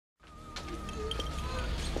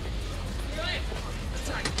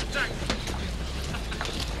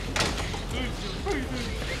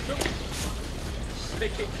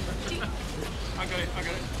Vicky. I got it.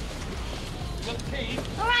 You got the key?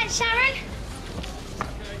 All right, Sharon. Okay.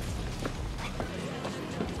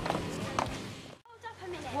 Hold up a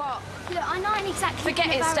minute. What? Look, I know I ain't exactly...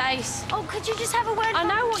 Forget it, Stace. Oh, could you just have a word? I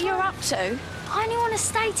know what you're up to. I only want to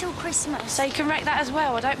stay till Christmas. So you can wreck that as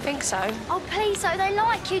well? I don't think so. Oh, please, though, they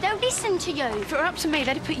like you. They'll listen to you. If it were up to me,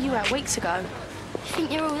 they'd have put you out weeks ago. You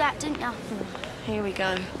think you're all that, don't you? Here we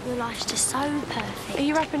go. Your life's just so perfect. Are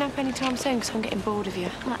you wrapping up any time soon? Because I'm getting bored of you.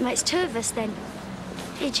 Right, mate, it's two of us, then.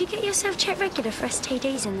 Did you get yourself checked regular for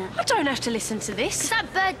STDs and that? I don't have to listen to this. Because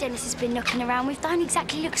that bird Dennis has been knocking around with don't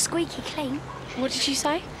exactly look squeaky clean. What did you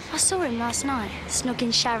say? I saw him last night,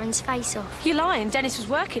 snogging Sharon's face off. You're lying. Dennis was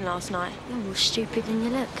working last night. You're more stupid than you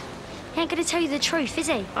look. He ain't going to tell you the truth, is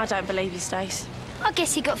he? I don't believe you, Stace. I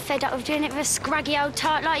guess he got fed up with doing it with a scraggy old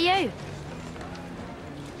tart like you.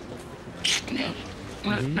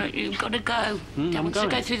 No, you've got to go. Don't want to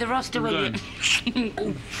go through the roster, will you?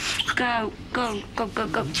 Go. What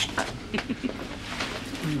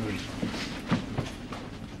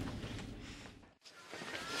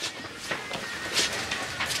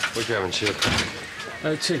are you having, Chip?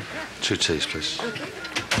 Tea. 2 teas, please. Okay.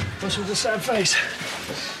 What's with the sad face?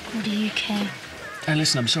 What do you care? Hey,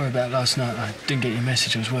 listen, I'm sorry about last night. I didn't get your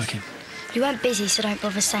message. I was working. You weren't busy, so don't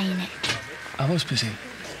bother saying it. I was busy,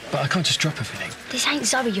 but I can't just drop everything. This ain't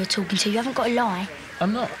Zoe you're talking to. You haven't got to lie.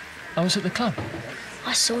 I'm not. I was at the club.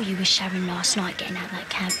 I saw you with Sharon last night getting out of that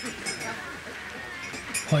cab.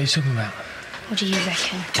 What are you talking about? What do you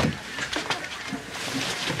reckon?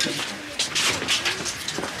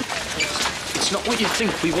 It's not what you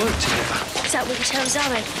think. We work together. Is that what you tell Zoe?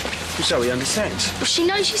 Well, Zoe understands. Well, she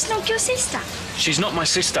knows you snogged your sister. She's not my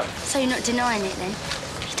sister. So you're not denying it, then?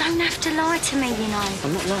 You don't have to lie to me, you know.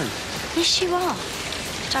 I'm not lying. Yes, you are.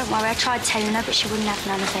 Don't worry, I tried telling her, but she wouldn't have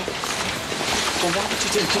none of it. Well, why would you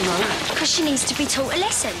do anything like that? Because she needs to be taught a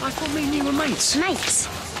lesson. I thought me and you were mates. Mates?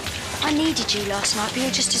 I needed you last night, but you're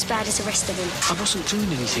just as bad as the rest of them. I wasn't doing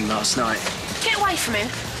anything last night. Get away from him.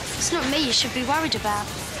 It's not me you should be worried about.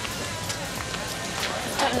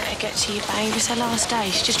 Don't let her get to you, babe. It's her last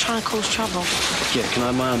day. She's just trying to cause trouble. Yeah, can I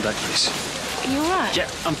have my own bag, please? Are you all right? Yeah,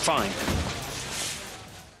 I'm fine.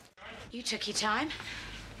 You took your time.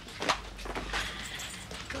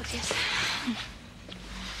 Good, yes.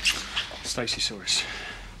 Stacey saw us.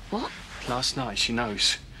 What? Last night, she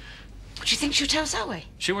knows. What, do you think she'll tell Zoe?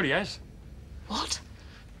 She already has. What?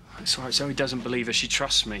 It's all right, Zoe doesn't believe her. She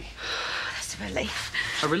trusts me. That's a relief.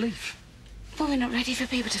 A relief? Well, we're not ready for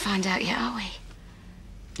people to find out yet, are we?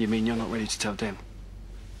 You mean you're not ready to tell them?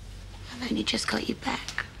 I've only just got you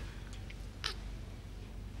back.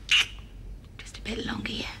 Just a bit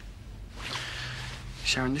longer yet.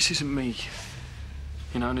 Sharon, this isn't me.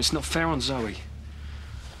 You know, and it's not fair on Zoe.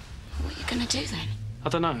 What are you going to do, then? I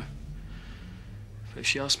don't know. But if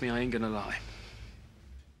she asks me, I ain't gonna lie.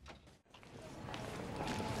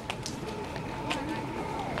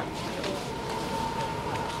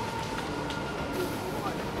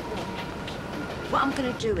 What I'm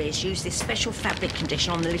going to do is use this special fabric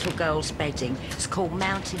conditioner on the little girl's bedding. It's called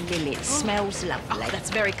Mountain Lily. It smells lovely. Oh, that's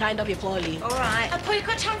very kind of you, Pauline. All right. Paul, you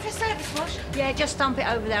got time for a service wash? Yeah, just dump it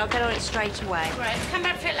over there. I'll get on it straight away. Right, come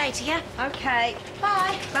back for it later, yeah? OK.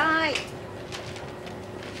 Bye. Bye.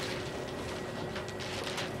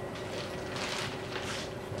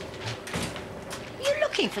 You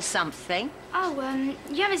looking for something? Oh,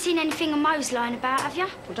 you haven't seen anything on Mo's lying about, have you?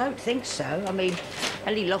 Well, don't think so. I mean,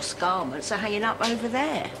 any lost garments are hanging up over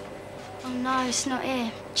there. Oh, no, it's not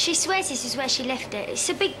here. She swears this is where she left it. It's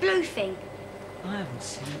a big blue thing. I haven't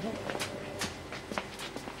seen it.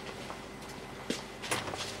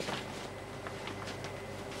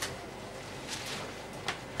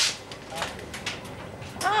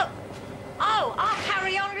 I'll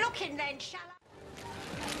carry on looking then, shall I?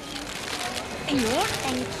 And you are?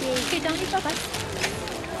 Thank you. Okay, darling, bye-bye.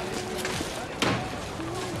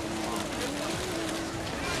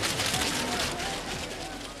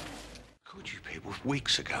 Called you people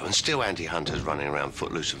weeks ago, and still Andy Hunter's running around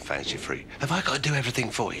footloose and fancy free. Have I got to do everything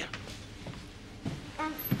for you?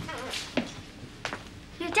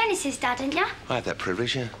 You're Dennis's dad, aren't you? I have that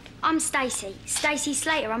privilege, yeah. I'm Stacey. Stacey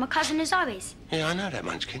Slater. I'm a cousin of Zoe's. Yeah, I know that,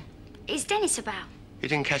 Munchkin. Is Dennis about? You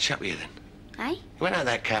didn't catch up with you then? Eh? He went out of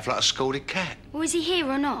that calf like a scalded cat. Well, is he here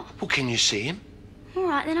or not? Well, can you see him? All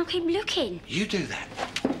right, then I'll keep looking. You do that.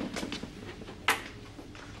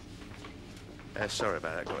 Sorry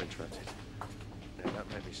about that, got interrupted. No, that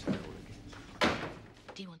made me say all again.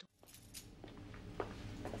 Do you want to...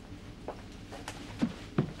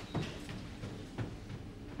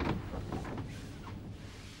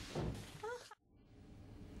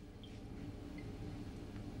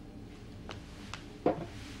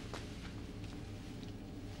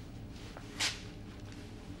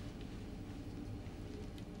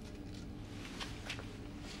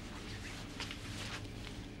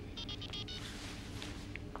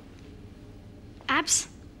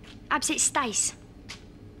 Abs, it's Stace.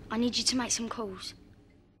 I need you to make some calls.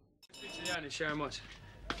 Speak to the owner, Sharon Watts.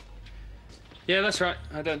 Yeah, that's right.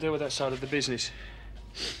 I don't deal with that side of the business.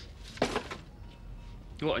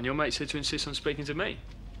 What, and your mate said to insist on speaking to me?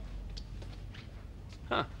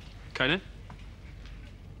 Huh. OK, then.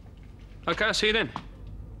 OK, I'll see you then.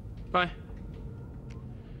 Bye.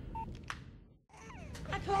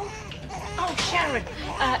 Hi, Paul. Oh, Sharon.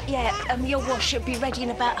 Your wash should be ready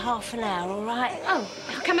in about half an hour, all right? Oh,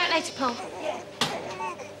 I'll come out later, Paul.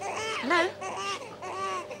 Hello?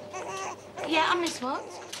 Yeah, I'm Miss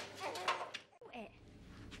Watts.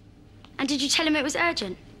 And did you tell him it was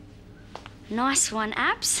urgent? Nice one,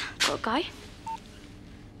 Abs. Gotta go.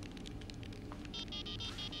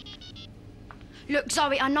 Look,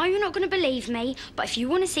 Zoe, I know you're not going to believe me, but if you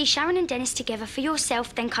want to see Sharon and Dennis together for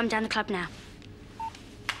yourself, then come down the club now.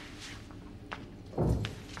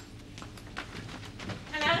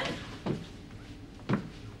 Hello?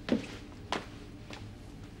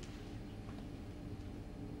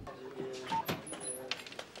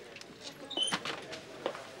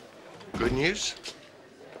 Good news?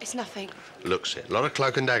 It's nothing. Looks it. A lot of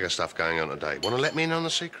cloak and dagger stuff going on today. Want to let me in on the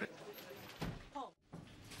secret?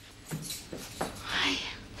 Hey,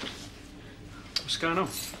 What's going on?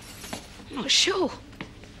 I'm not sure.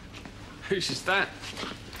 Whose is that?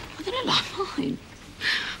 I don't know, like mine.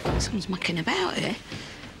 Someone's mucking about here.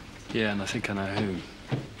 Yeah, and I think I know who.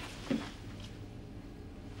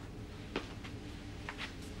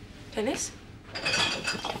 Dennis?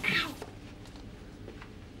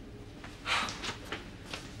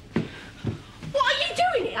 What are you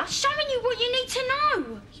doing here? Showing you what you need to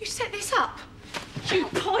know. You set this up? You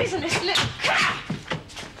poisonous little cat!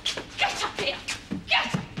 Get up here!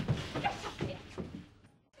 Get up here!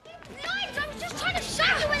 Blind, I was just trying to show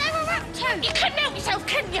you what they were up to. You couldn't help yourself,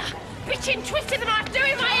 couldn't you? Bitching, twisting the knife,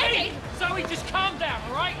 doing my head in. Zoe, just calm down,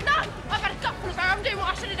 all right? No, I've had a gut full of air. I'm doing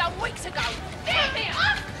what I should have done weeks ago. Get me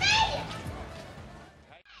off me!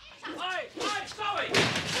 Hey, Zoe!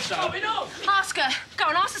 What's going on? Ask her. Go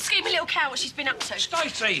on, ask the scheming little cow what she's been up to.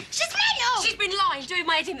 Stacey! She's mental. She's been lying, doing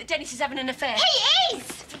my head in that Dennis is having an affair. He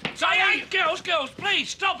is. Zoe, girls, please,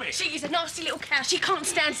 stop it! She is a nasty little cow. She can't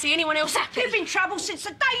stand to see anyone else happy. You've been trouble since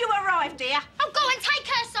the day you arrived here. Oh, go and take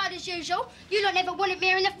her side as usual. You lot never wanted me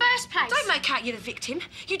here in the first place. Don't make out you're the victim.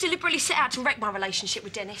 You deliberately set out to wreck my relationship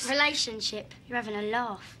with Dennis. Relationship. You're having a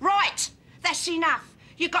laugh. Right, that's enough.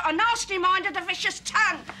 You've got a nasty mind and a vicious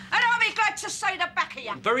tongue, and I'll be glad to see the back of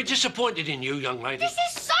you. Very disappointed in you, young lady. This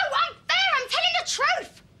is so unfair. I'm telling the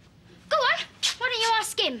truth. Go on. Why don't you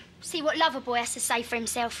ask him? See what Loverboy has to say for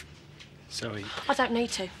himself. Zoe. I don't need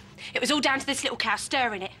to. It was all down to this little cow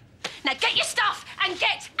stirring it. Now get your stuff and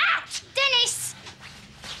get out! Dennis!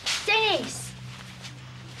 Dennis!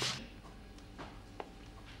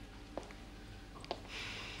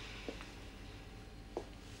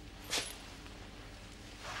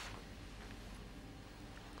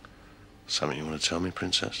 Something you want to tell me,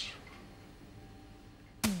 Princess?